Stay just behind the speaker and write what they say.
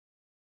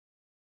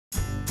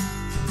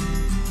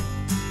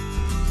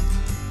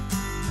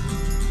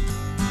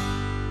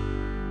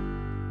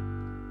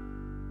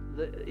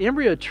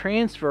embryo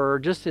transfer,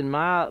 just in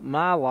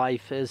my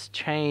life, has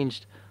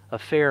changed a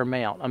fair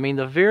amount. I mean,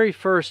 the very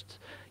first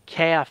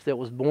calf that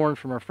was born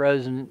from a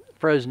frozen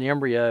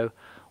embryo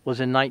was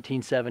in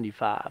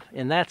 1975,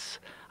 and I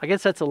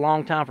guess that's a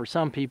long time for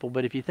some people,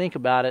 but if you think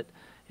about it,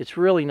 it's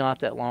really not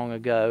that long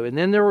ago. And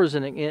then there was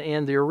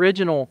and the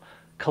original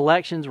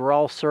collections were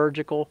all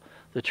surgical,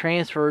 the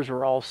transfers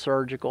were all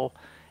surgical,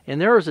 and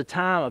there was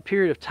a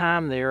period of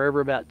time there, over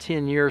about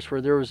 10 years,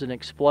 where there was an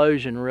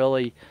explosion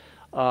really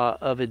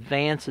of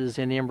advances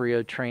in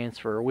embryo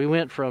transfer. We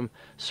went from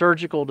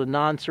surgical to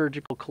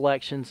non-surgical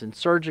collections, and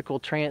surgical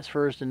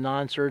transfers to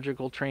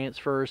non-surgical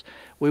transfers.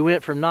 We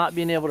went from not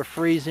being able to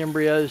freeze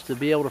embryos to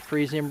be able to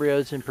freeze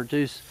embryos and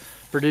produce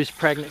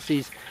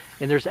pregnancies.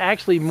 And there's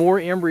actually more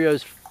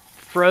embryos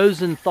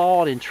frozen,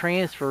 thawed, and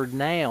transferred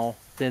now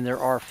than there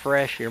are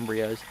fresh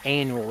embryos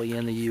annually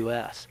in the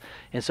U.S.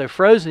 And so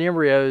frozen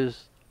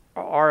embryos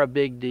are a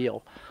big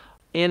deal.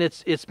 And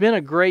it's been a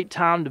great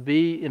time to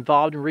be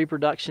involved in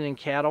reproduction in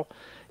cattle.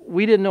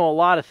 We didn't know a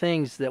lot of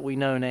things that we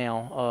know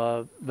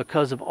now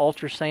because of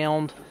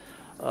ultrasound.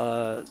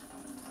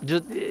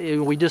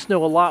 We just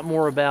know a lot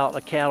more about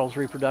a cattle's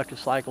reproductive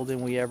cycle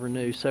than we ever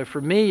knew. So for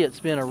me, it's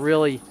been a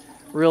really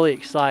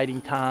exciting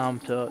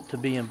time to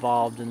be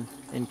involved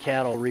in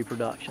cattle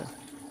reproduction.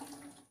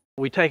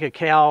 We take a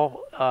cow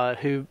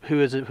who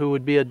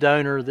would be a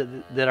donor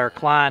that our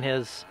client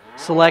has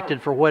selected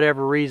for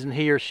whatever reason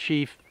he or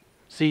she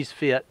sees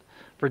fit,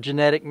 for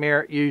genetic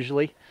merit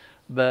usually,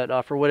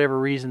 but for whatever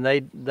reason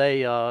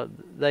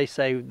they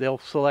say they'll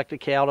select a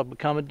cow to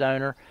become a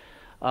donor.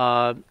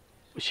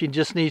 She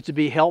just needs to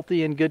be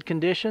healthy and good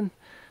condition,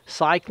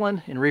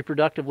 cycling and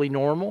reproductively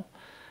normal,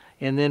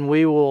 and then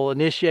we will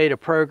initiate a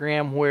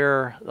program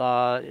where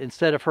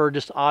instead of her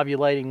just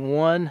ovulating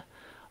one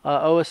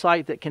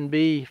oocyte that can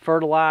be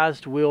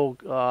fertilized, we'll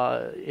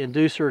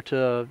induce her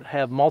to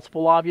have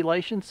multiple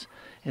ovulations,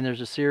 and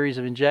there's a series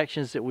of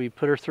injections that we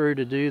put her through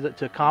to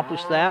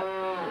accomplish that.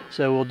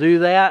 So we'll do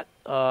that.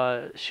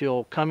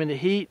 She'll come into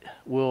heat.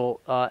 We'll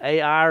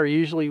AI her,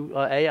 usually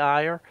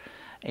AI her,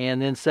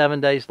 and then 7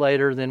 days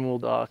later, then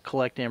we'll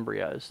collect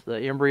embryos. The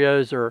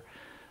embryos are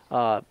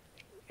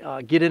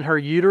get in her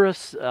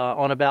uterus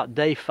on about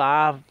day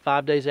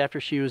 5 days after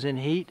she was in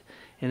heat.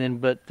 And then,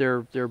 but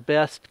they're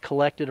best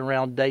collected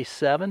around day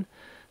 7.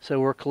 So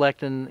we're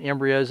collecting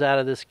embryos out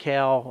of this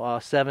cow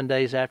 7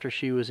 days after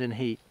she was in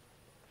heat.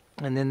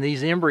 And then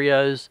these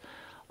embryos,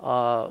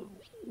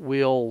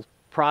 we'll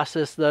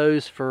process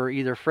those for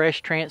either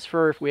fresh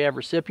transfer if we have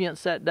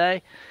recipients that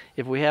day.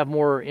 If we have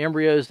more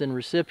embryos than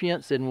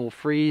recipients, then we'll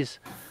freeze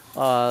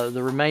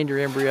the remainder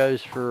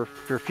embryos for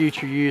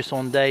future use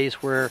on days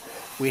where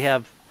we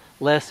have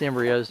less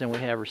embryos than we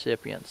have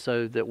recipients,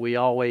 so that we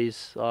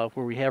always,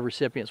 where we have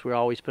recipients, we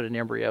always put an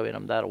embryo in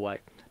them that way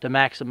to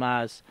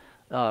maximize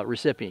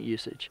recipient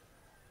usage.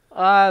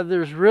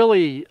 There's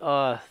really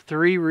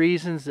 3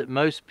 reasons that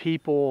most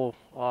people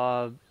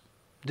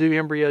do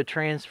embryo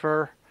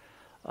transfer.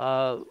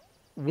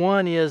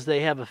 One is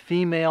they have a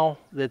female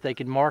that they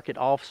can market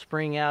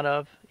offspring out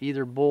of,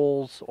 either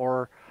bulls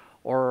or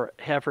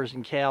heifers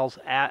and cows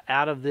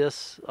out of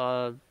this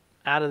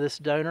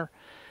donor.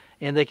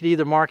 And they could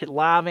either market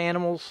live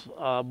animals,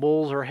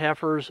 bulls or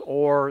heifers,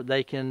 or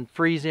they can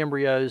freeze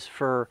embryos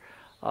for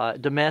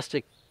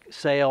domestic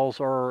sales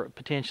or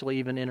potentially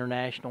even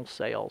international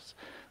sales.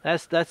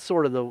 That's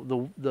sort of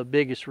the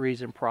biggest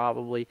reason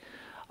probably.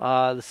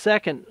 The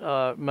second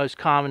most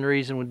common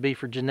reason would be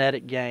for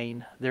genetic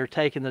gain. They're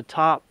taking the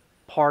top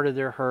part of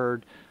their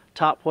herd,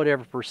 top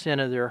whatever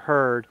percent of their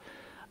herd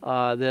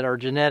that are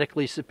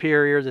genetically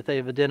superior, that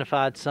they've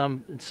identified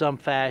in some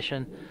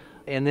fashion,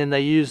 and then they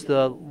use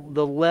the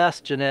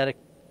less genetic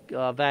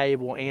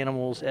valuable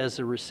animals as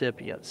the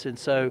recipients. And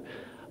so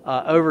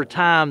over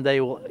time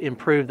they will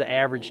improve the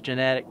average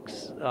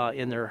genetics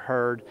in their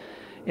herd.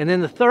 And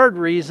then the third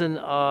reason,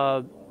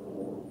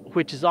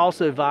 which is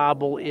also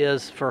viable,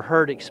 is for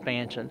herd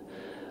expansion.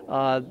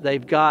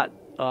 They've got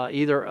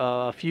either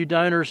a few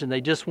donors and they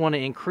just want to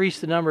increase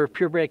the number of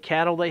purebred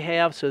cattle they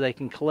have so they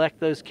can collect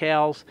those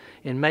cows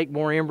and make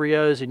more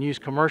embryos and use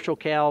commercial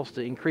cows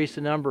to increase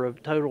the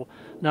total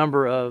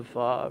number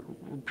of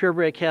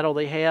purebred cattle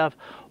they have,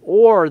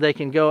 or they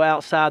can go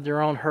outside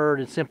their own herd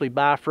and simply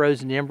buy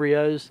frozen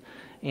embryos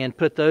and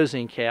put those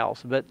in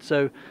cows. But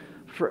so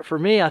for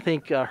me, I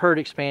think herd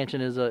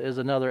expansion is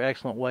another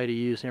excellent way to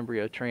use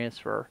embryo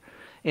transfer.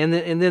 And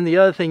then the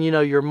other thing,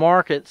 your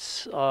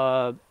markets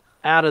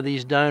out of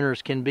these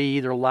donors can be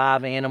either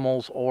live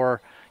animals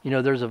or,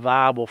 there's a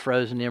viable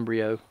frozen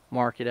embryo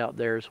market out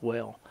there as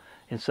well.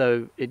 And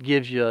so it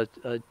gives you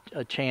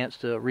a chance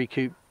to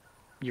recoup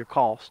your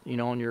cost,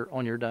 on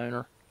your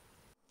donor.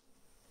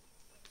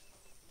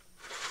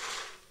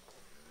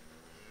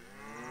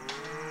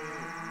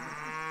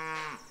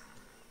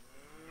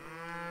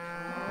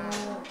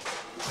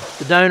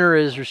 The donor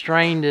is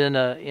restrained in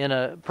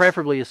a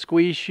preferably a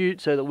squeeze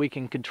chute so that we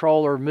can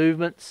control her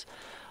movements.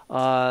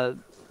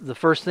 The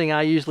first thing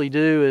I usually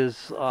do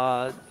is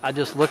I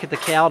just look at the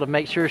cow to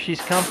make sure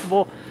she's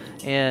comfortable,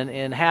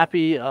 and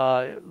happy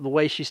the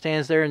way she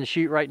stands there in the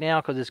chute right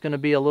now, because it's going to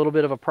be a little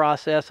bit of a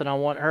process, and I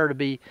want her to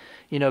be,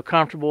 you know,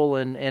 comfortable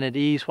and at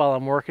ease while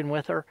I'm working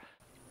with her.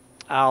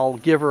 I'll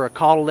give her a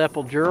caudal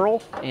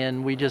epidural,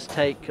 and we just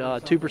take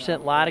 2%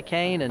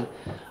 lidocaine and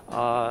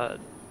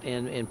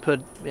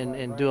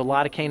do a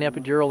lidocaine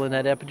epidural in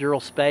that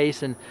epidural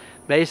space. And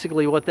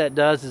basically what that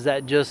does is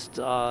that just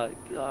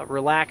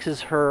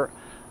relaxes her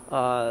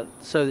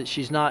so that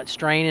she's not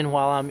straining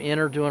while I'm in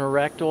her doing a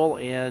rectal,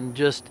 and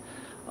just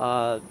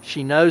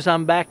she knows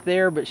I'm back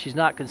there, but she's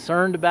not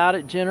concerned about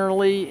it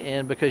generally,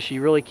 and because she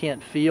really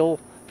can't feel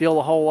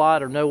a whole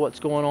lot or know what's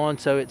going on.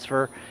 So it's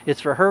for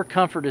her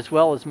comfort as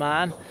well as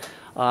mine.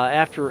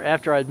 After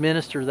I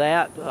administer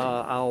that,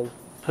 I'll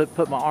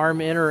put my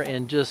arm in her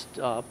and just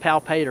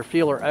palpate or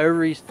feel her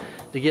ovaries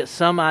to get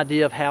some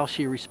idea of how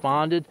she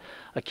responded.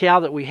 A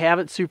cow that we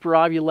haven't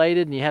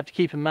superovulated, and you have to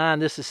keep in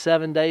mind this is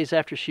 7 days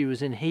after she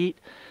was in heat.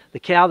 The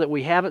cow that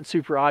we haven't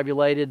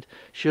superovulated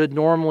should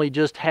normally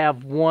just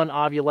have one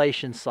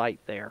ovulation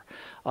site there.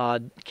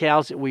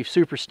 Cows that we've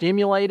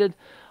superstimulated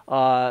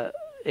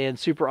and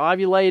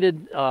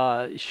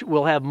superovulated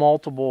will have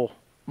multiple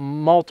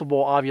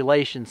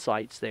ovulation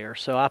sites there.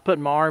 So I put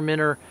my arm in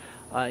her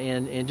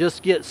and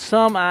just get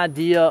some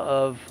idea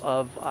of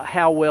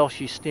how well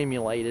she's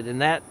stimulated,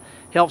 and that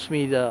helps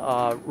me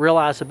to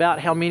realize about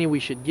how many we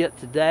should get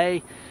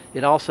today.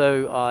 It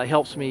also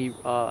helps me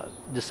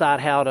decide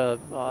how to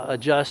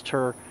adjust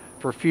her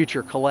for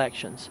future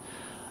collections.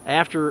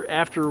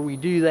 After we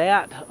do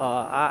that,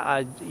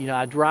 I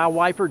dry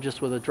wipe her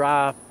just with a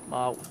dry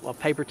a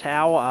paper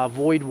towel. I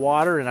avoid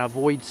water and I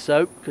avoid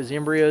soap, because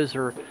embryos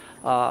are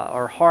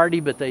hardy,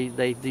 but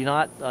they do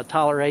not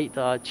tolerate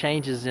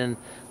changes in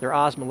their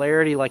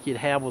osmolarity like you'd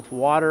have with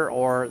water,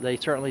 or they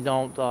certainly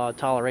don't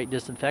tolerate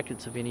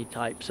disinfectants of any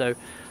type. So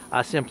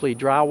I simply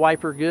dry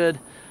wipe her good.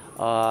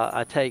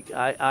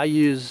 I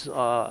use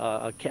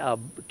a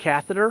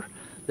catheter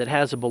that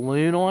has a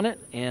balloon on it,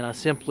 and I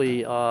simply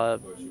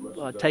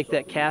take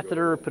that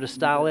catheter, put a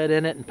stylet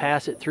in it, and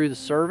pass it through the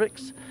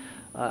cervix.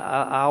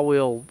 I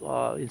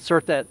will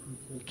insert that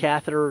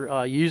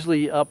catheter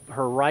usually up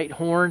her right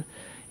horn,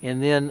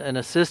 and then an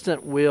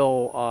assistant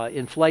will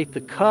inflate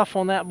the cuff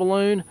on that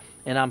balloon,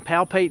 and I'm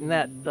palpating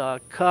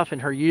that cuff in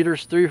her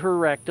uterus through her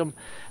rectum.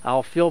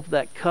 I'll feel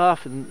that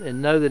cuff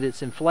and know that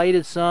it's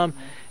inflated some,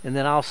 and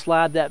then I'll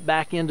slide that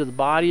back into the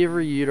body of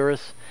her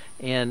uterus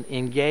and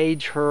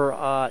engage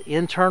her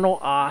internal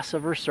os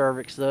of her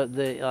cervix,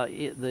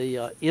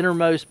 the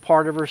innermost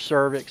part of her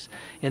cervix,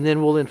 and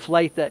then we'll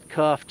inflate that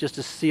cuff just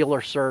to seal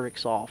her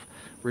cervix off.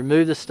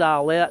 Remove the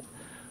stylet,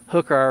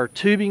 hook our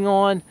tubing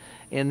on,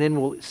 and then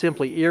we'll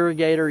simply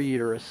irrigate her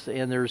uterus.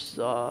 And there's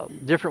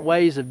different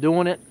ways of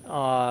doing it,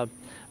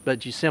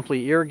 but you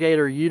simply irrigate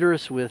her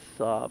uterus with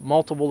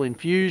multiple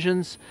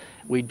infusions.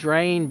 We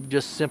drain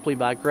just simply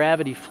by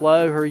gravity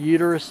flow her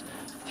uterus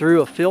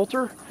through a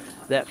filter.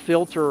 That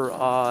filter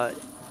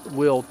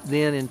will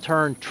then in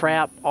turn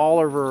trap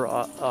all of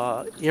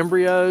her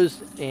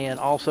embryos and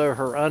also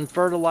her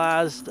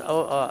unfertilized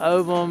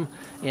ovum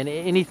and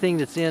anything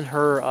that's in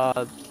her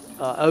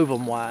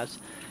ovum-wise.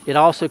 It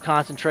also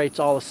concentrates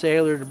all the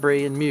cellular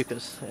debris and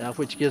mucus,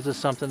 which gives us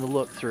something to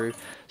look through.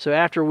 So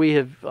after we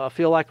have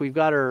feel like we've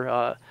got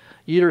her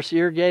uterus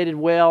irrigated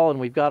well and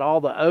we've got all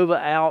the ova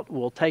out,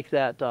 we'll take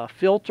that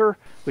filter,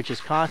 which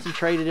has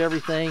concentrated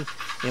everything,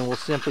 and we'll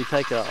simply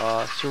take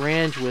a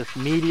syringe with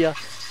media,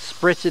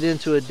 spritz it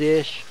into a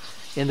dish,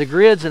 and the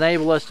grids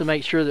enable us to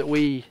make sure that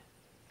we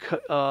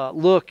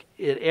look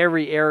at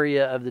every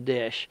area of the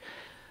dish.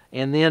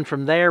 And then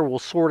from there we'll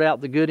sort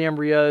out the good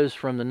embryos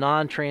from the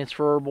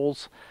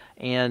non-transferables,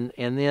 and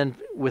then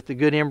with the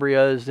good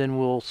embryos then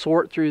we'll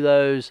sort through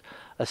those,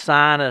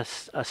 assign a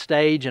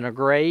stage and a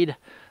grade.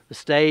 The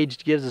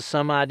stage gives us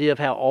some idea of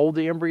how old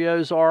the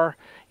embryos are,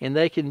 and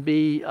they can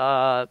be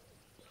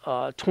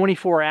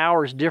 24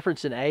 hours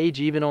difference in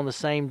age even on the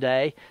same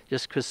day,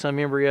 just because some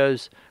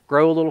embryos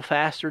grow a little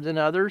faster than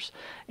others.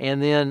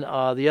 And then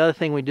the other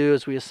thing we do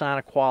is we assign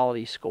a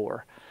quality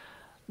score.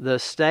 The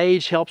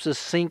stage helps us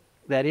sync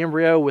that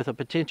embryo with a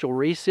potential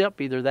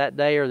recip either that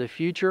day or the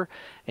future,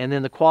 and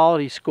then the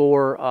quality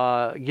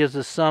score gives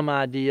us some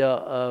idea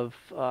of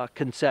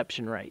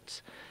conception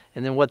rates.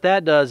 And then what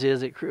that does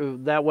is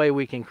that way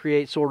we can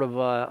create sort of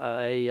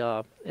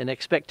an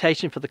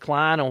expectation for the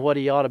client on what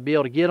he ought to be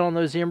able to get on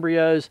those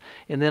embryos,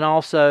 and then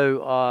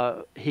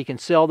also he can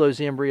sell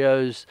those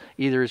embryos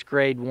either as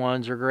grade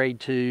 1s or grade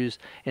 2s,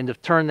 and to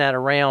turn that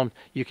around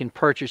you can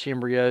purchase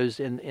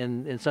embryos,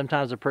 and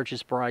sometimes the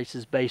purchase price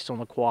is based on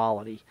the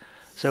quality.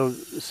 So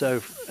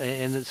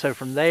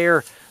from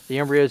there the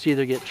embryos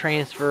either get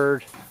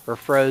transferred or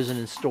frozen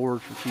and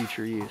stored for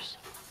future use.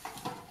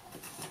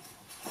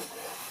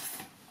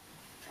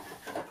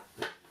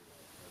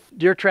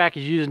 DeerTrack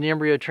is using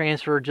embryo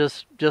transfer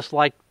just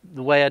like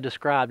the way I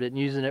described it, and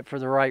using it for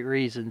the right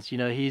reasons. You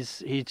know,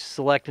 he's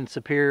selecting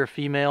superior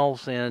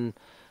females, and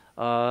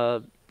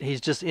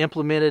he's just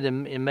implemented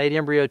and made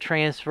embryo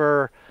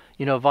transfer,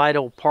 you know,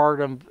 vital part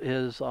of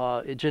his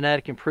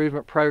genetic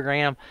improvement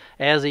program,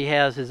 as he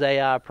has his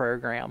AI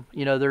program.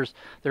 You know,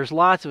 there's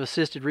lots of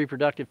assisted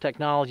reproductive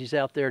technologies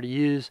out there to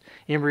use.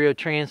 Embryo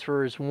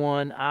transfer is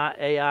one,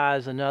 AI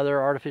is another,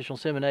 artificial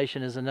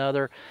insemination is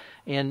another,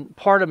 and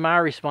part of my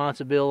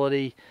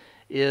responsibility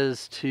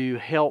is to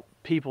help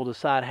people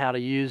decide how to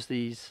use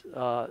these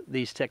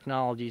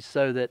technologies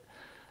so that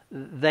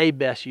they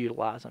best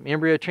utilize them.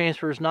 Embryo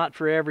transfer is not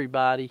for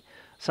everybody.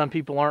 Some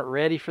people aren't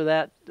ready for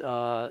that,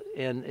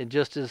 and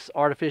just as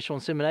artificial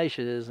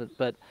insemination isn't.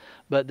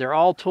 But they're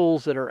all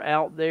tools that are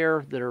out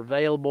there that are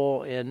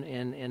available, and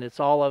it's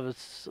all of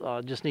us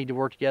just need to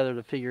work together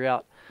to figure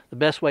out the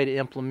best way to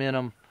implement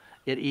them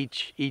at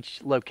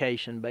each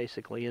location,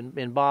 basically.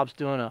 And Bob's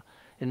doing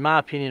in my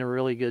opinion, a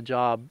really good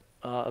job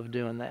of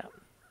doing that.